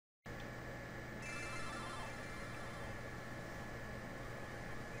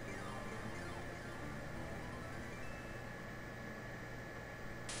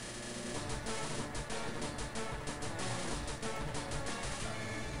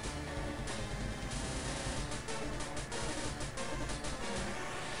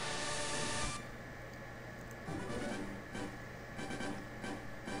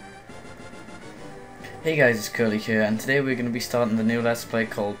Hey guys, it's Curly here, and today we're going to be starting the new Let's Play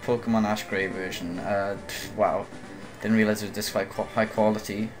called Pokemon Ash Grey version. Wow, didn't realize it was this high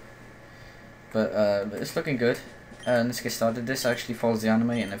quality, but it's looking good. Let's get started. This actually follows the anime,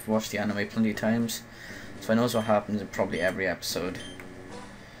 and I've watched the anime plenty of times, so I know what happens in probably every episode.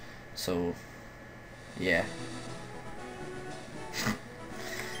 So, yeah.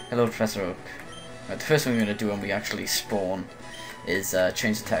 Hello, Professor Oak. The first thing we're going to do when we actually spawn is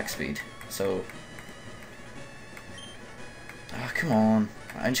change the attack speed. So. Ah, oh, come on.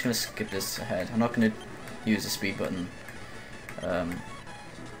 I'm just going to skip this ahead. I'm not going to use the speed button. My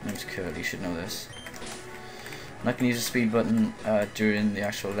name's Curly, you should know this. I'm not going to use the speed button during the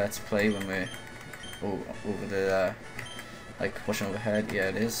actual Let's Play when we're over the, like, watching overhead. Yeah,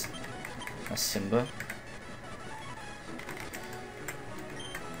 it is. That's Simba.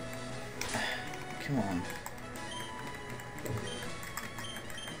 Come on.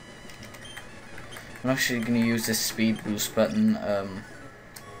 I'm actually going to use this speed boost button.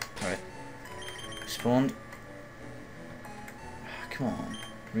 Alright. Spawned. Oh, come on.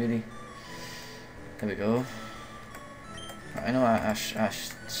 Really? There we go. Right, I know Ash.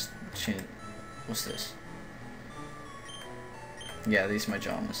 What's this? Yeah, these are my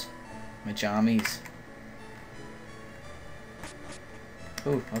jammies. My jammies.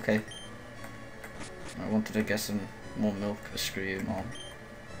 Ooh, okay. I wanted to get some more milk, but screw you, Mom.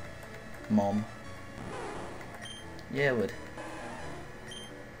 Mom. Yeah, it would.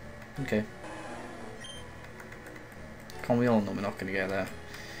 Okay. Can't we all know we're not going to get there?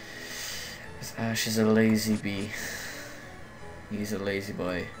 Ash is a lazy bee. He's a lazy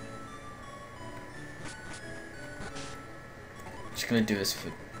boy. Just gonna do this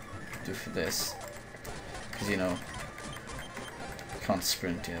for this, because you know, can't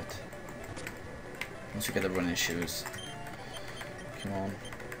sprint yet. Once we get the running shoes. Come on.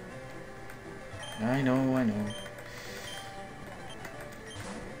 I know.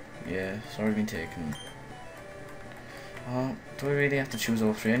 Yeah, it's already been taken. Oh, do I really have to choose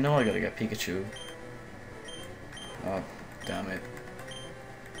all three? I know I gotta get Pikachu. Oh, damn it.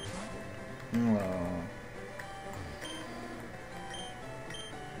 Oh.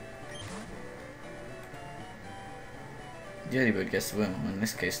 The Ladybird gets the win, in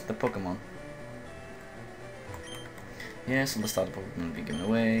this case, the Pokémon. Yes, the starter Pokémon will be given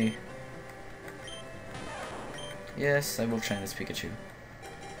away. Yes, I will train this Pikachu.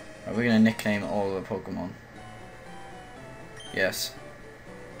 Right, we're gonna nickname all the Pokemon. Yes.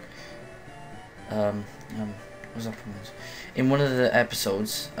 What's up? In one of the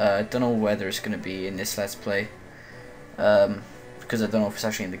episodes, I don't know whether it's gonna be in this Let's Play, because I don't know if it's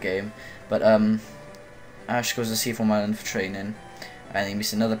actually in the game. But Ash goes to Seafoam Island for training, and he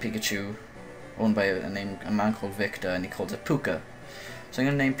meets another Pikachu, owned by a man called Victor, and he calls it Puka. So I'm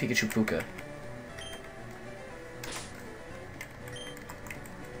gonna name Pikachu Puka.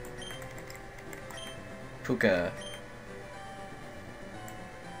 Puka,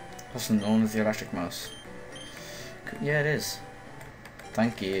 also known as the electric mouse. Yeah, it is.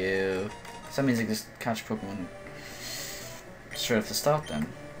 Thank you. So that means I can just catch Pokemon straight off the start then.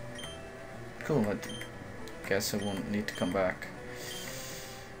 Cool, I guess I won't need to come back.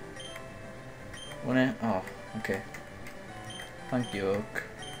 Won't it? Oh, okay. Thank you, Oak.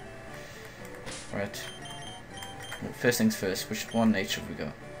 Right. Well, first things first, which one nature have we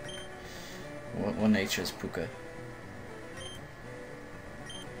got? What nature is Puka?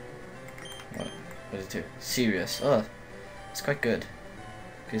 What does it do? Serious. Oh, it's quite good.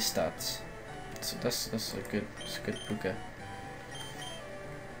 Good stats. So that's a good Puka.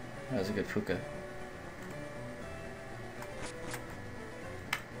 That's a good Puka.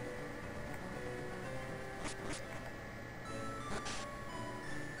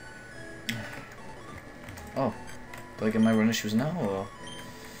 Oh, do I get my runner shoes now or?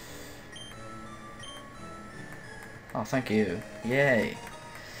 Oh, thank you. Yay.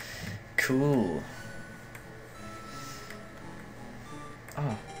 Cool.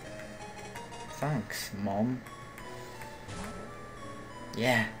 Oh. Thanks, Mom.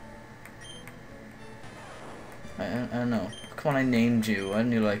 Yeah. I don't know. Come on, I named you. Why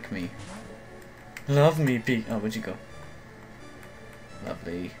don't you like me? Love me, Pikachu. Oh, where'd you go?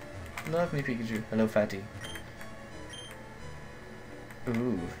 Lovely. Love me, Pikachu. Hello, Fatty.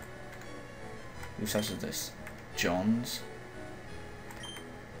 Ooh. Whose house is this? John's,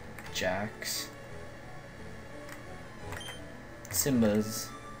 Jack's, Simba's,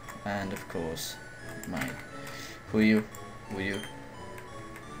 and of course mine. Who are you? Were you?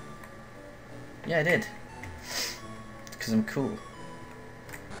 Yeah, I did. Because I'm cool.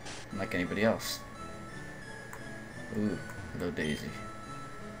 I'm like anybody else. Ooh, hello Daisy.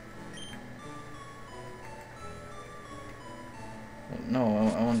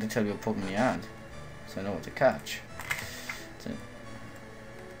 no, I wanted to tell you what Pokemon you had, so I know what to catch. So,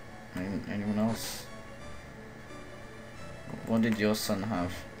 anyone else? What did your son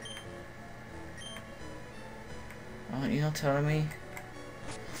have? Oh, you're not telling me?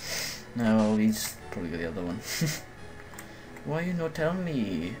 No, he's probably got the other one. Why are you not telling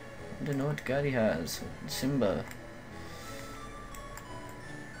me? I don't know what Gary has. Simba.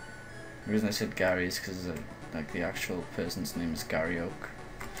 The reason I said Gary is because like the actual person's name is Gary Oak.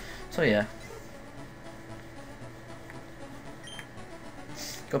 So yeah.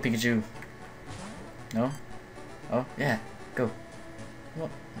 Go Pikachu. No? Oh yeah. Go. What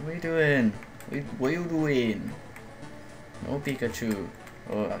are you doing? What are you doing? No Pikachu.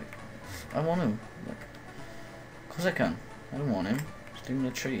 Oh, I want him. Of course I can. I don't want him. Just leave him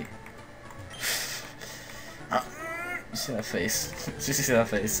in a tree. Ah. You see that face? You see that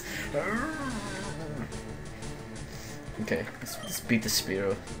face? Okay, let's beat the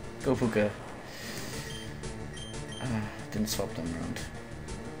Spearow. Go Puka. Didn't swap them around.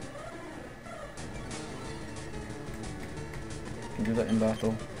 Can do that in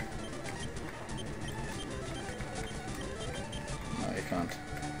battle. No, you can't.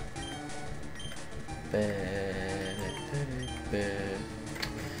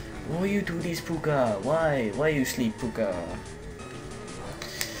 Why you do this, Puka? Why? Why you sleep, Puka?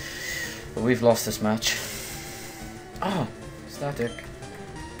 But we've lost this match. Oh, static.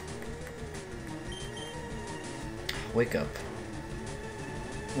 Wake up.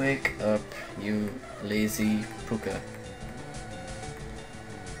 Wake up, you lazy Puka.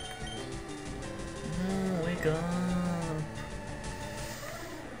 Oh, wake up.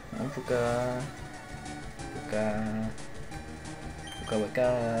 Oh, Puka. Puka. Puka, wake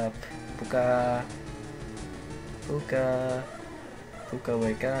up. Puka. Puka. Puka,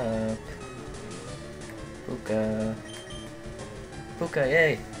 wake up. Puka. Puka,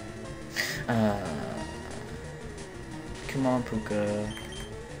 yay! Come on, Puka.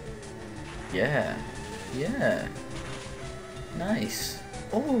 Yeah. Yeah. Nice.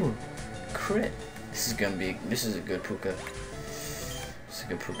 Oh, crit. This is a good Puka. This is a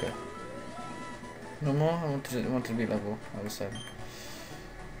good Puka. No more? I want to be level 7.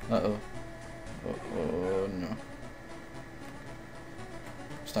 Uh-oh. Oh, no.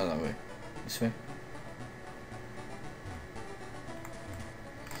 It's not that way. This way.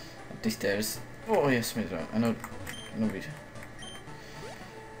 Up these stairs. Oh, yes, made it out. I know. Nobody.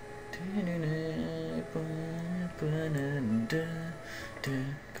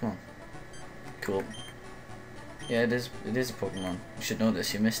 Come on. Cool. Yeah, it is a Pokemon. You should know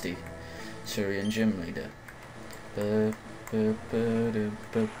this. You're Misty. Syrian gym leader. Oh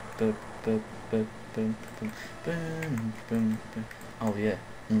yeah.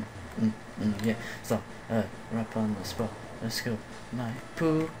 Yeah. So, rap on the spot. Let's go. My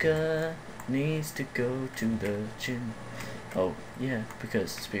Puka needs to go to the gym. Oh yeah,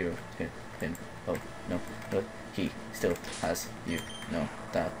 because Spearow him. Oh no, but he still has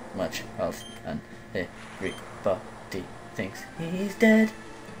that much health, and everybody thinks he's dead.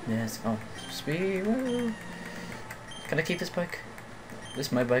 Yes, oh Spearow. Can I keep this bike? This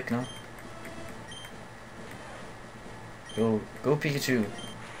is my bike now. Go Pikachu.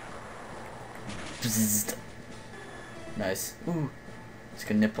 Bzzzt. Nice. Ooh, it's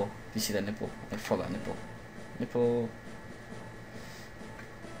like a nipple. Do you see that nipple? I follow that nipple. Nipple.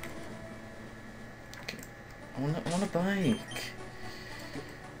 Okay. I want a bike.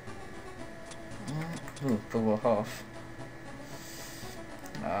 Ooh, Pokemon half.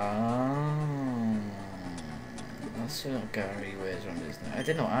 That's what Gary wears around his neck. I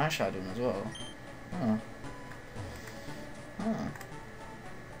didn't know Ash had one as well. Huh. Huh.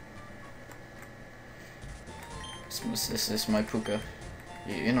 This is my Puka.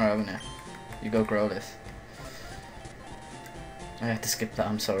 You're not having it. You go Growlithe. I have to skip that,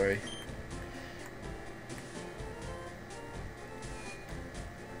 I'm sorry.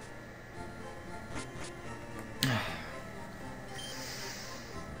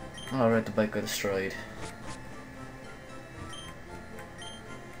 Alright, the bike got destroyed.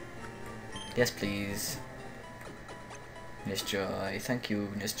 Yes, please. Miss Joy. Thank you,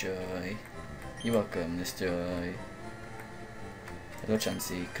 Miss Joy. You're welcome, Miss Joy. Hello,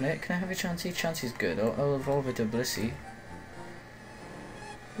 Chansey. Can I have your Chansey? Chansey's good. I'll evolve it to Blissey.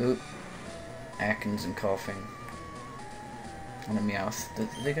 Oop. Atkins and coughing. And a Meowth.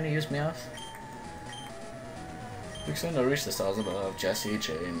 Are they gonna use Meowth? We're going to reach the stars above Jesse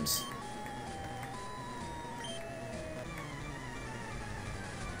James.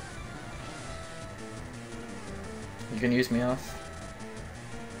 You can use Meowth.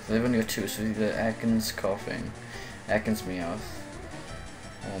 So they've only got two, so either Atkins coughing, Atkins Meowth.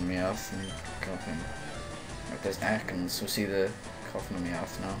 on my mouth and coughing. Like there's Atkins, so see the coughing on my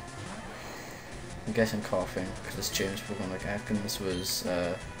mouth now. I guess I'm coughing because it's James Pokemon. Like Atkins was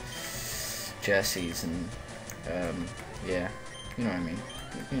Jesse's, and yeah, you know what I mean.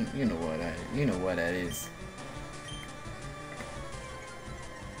 You know what that is.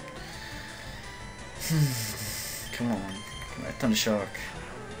 Come on, right, Thunder Shark.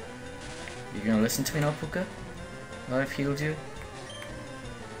 You gonna listen to me now, Puka? Now I've healed you.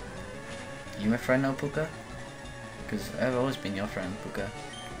 You my friend now, Puka? Because I've always been your friend, Puka.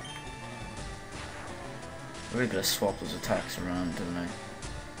 I'm really gonna swap those attacks around, don't I?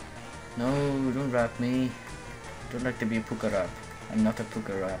 No, don't rap me. Don't like to be a Puka rap. I'm not a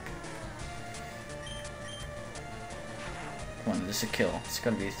Puka rap. Come on, this is a kill. It's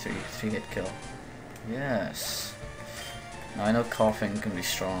gotta be a three hit kill. Yes. Now I know coughing can be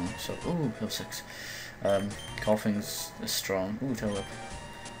strong, so ooh, level 6. Coughing's strong. Ooh, tail whip.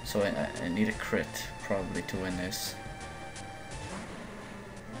 So I need a crit probably to win this.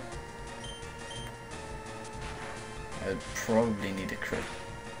 I'd probably need a crit.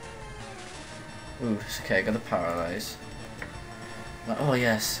 Ooh, it's okay, I got the paralyze. Oh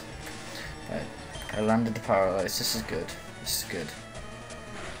yes. I landed the paralyze. This is good. This is good.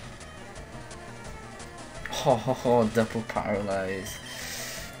 Oh, double paralyze.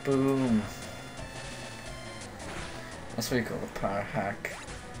 Boom. That's what you call a power hack.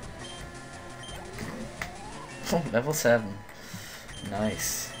 Oh, level 7.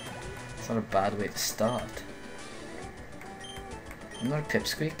 Nice. It's not a bad way to start. I'm not a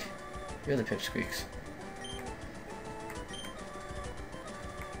pipsqueak. You're the pipsqueaks.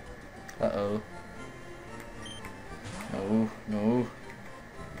 Uh-oh. No, no.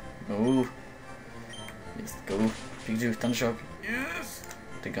 No. Let's go. Pikachu, Thunder Shock. Yes!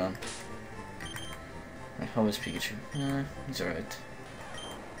 They're gone. Right, how is Pikachu? He's alright.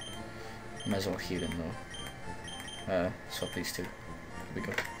 Might as well heal him though. Swap these two. Here we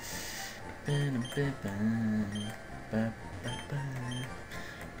go.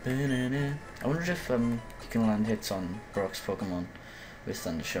 I wonder if you can land hits on Brock's Pokemon with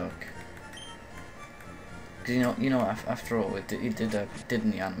Thunder Shock. Because you know, after all, it did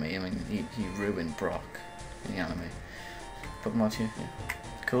in the anime. I mean, he ruined Brock in the anime. Pokemon here, yeah,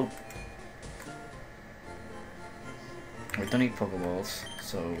 cool. We don't need Pokeballs,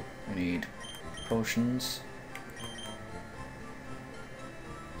 so we need potions.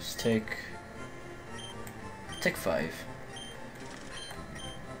 Let's take 5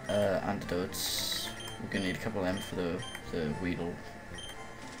 antidotes. We're gonna need a couple of them for the Weedle.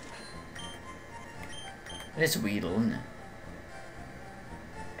 It's Weedle, isn't it?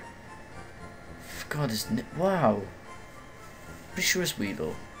 God, isn't it? Wow. Pretty sure it's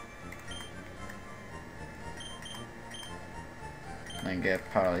Weedle. I can get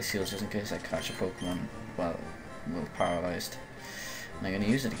paralyzed heals just in case I catch a Pokemon well paralyzed. And I'm gonna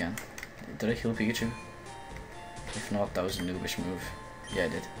use it again. Did I heal Pikachu? If not, that was a noobish move. Yeah, I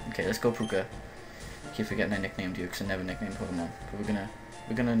did. Okay, let's go Puka. I keep forgetting I nicknamed you because I never nicknamed Pokemon. But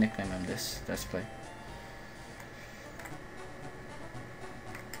we're gonna nickname him this. Let's play.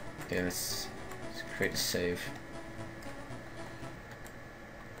 Okay, let's create a save.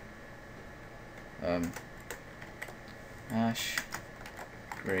 Ash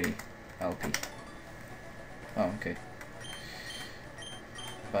Gray LP. Oh, okay.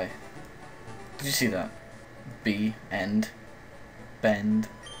 Bye. Did you see that? B end bend.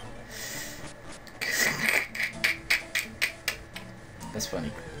 That's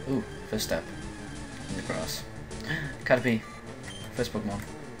funny. Ooh, first step in the grass. Caterpie, first Pokemon.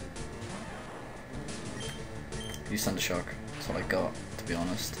 Use Thunder Shock. That's all I got, to be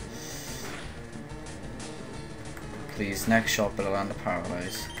honest. Please, next shot, but I'll land a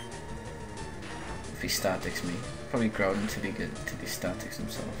paralyze. If he statics me, probably growl until he statics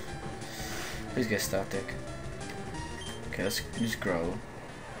himself. Please get static. Okay, let's use growl.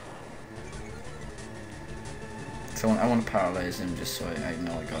 So I want to paralyze him just so I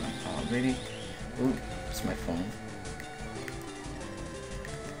know I got him. Oh, really? Ooh, that's my phone.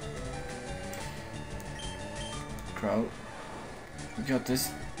 Growl. You got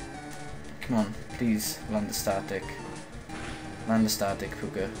this. Come on, please land the static. Land the static,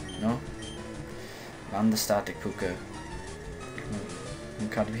 Puka. No? Land the static, Puka. When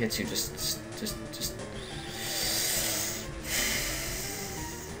Caterpie hits you, just.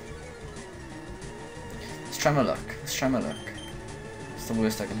 Let's try my luck. Let's try my luck. It's the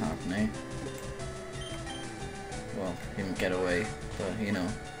worst that can happen, eh? Well, he didn't get away, but you know.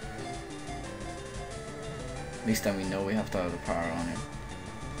 At least then we know we have to have the power on him.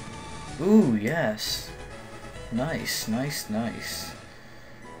 Ooh, yes. Nice, nice, nice.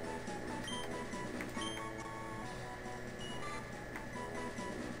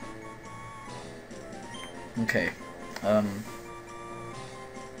 Okay.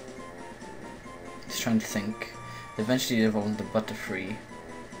 Just trying to think. Eventually evolved into Butterfree.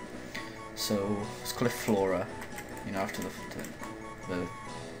 So let's call it Flora. You know, after the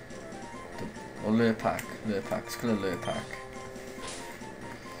or Lurpak. Lurpak. Let's call it Lurpak.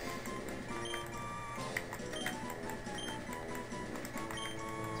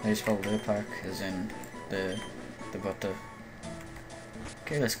 I spell Lurpak as in the butter.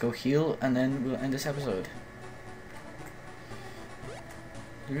 Okay, let's go heal and then we'll end this episode.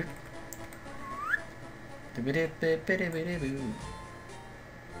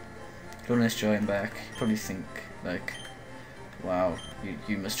 Jonas join back. You probably think like, wow,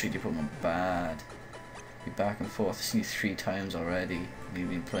 you must treat your Pokemon bad. You're back and forth. I've seen you 3 times already. You've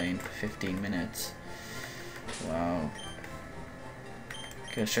been playing for 15 minutes. Wow.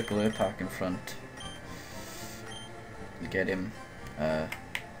 Okay, let's check Lurpak in front. Get him.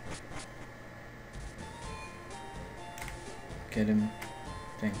 Get him.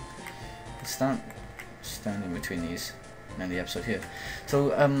 Thing. Stand in between these and the episode here.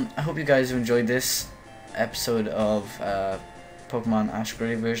 So I hope you guys have enjoyed this episode of Pokemon Ash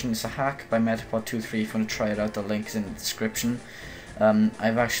Gray version. It's a hack by Metapod23. If you want to try it out, the link is in the description.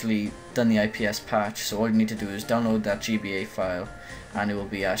 I've actually done the IPS patch, so all you need to do is download that GBA file and it will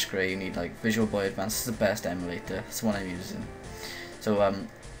be Ash Gray. You need like Visual Boy Advance. It's the best emulator. It's the one I'm using. So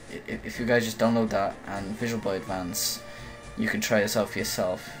if you guys just download that and Visual Boy Advance, you can try this out for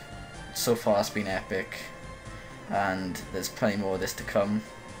yourself. So far it's been epic, and there's plenty more of this to come.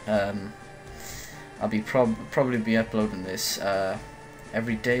 I'll be probably be uploading this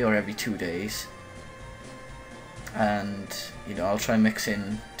every day or every 2 days, and you know, I'll try and mix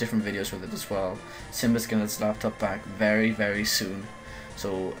in different videos with it as well. Simba's getting his laptop back very soon,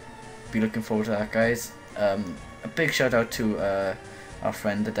 so be looking forward to that, guys. A big shout out to our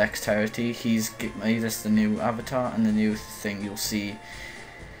friend the Dexterity. He's made us the new avatar and the new thing you'll see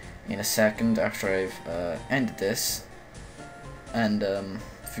in a second after I've ended this. And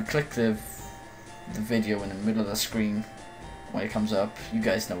if you click the video in the middle of the screen when it comes up, you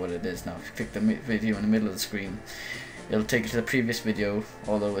guys know what it is now. If you click the video in the middle of the screen, it'll take you to the previous video,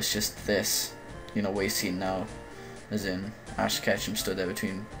 although it's just this, you know, what you see now, as in Ash Ketchum stood there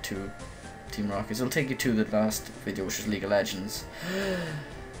between 2 Team Rockets. It'll take you to the last video, which was League of Legends.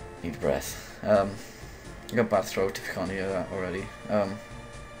 Need a breath. I got bad throat if you can't hear that already.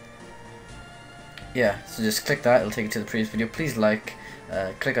 Yeah, so just click that, it'll take you to the previous video. Please like,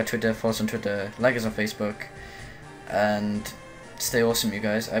 click our Twitter, follow us on Twitter, like us on Facebook, and stay awesome, you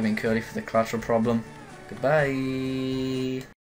guys. I've been Curly for the Collateral Problem. Goodbye.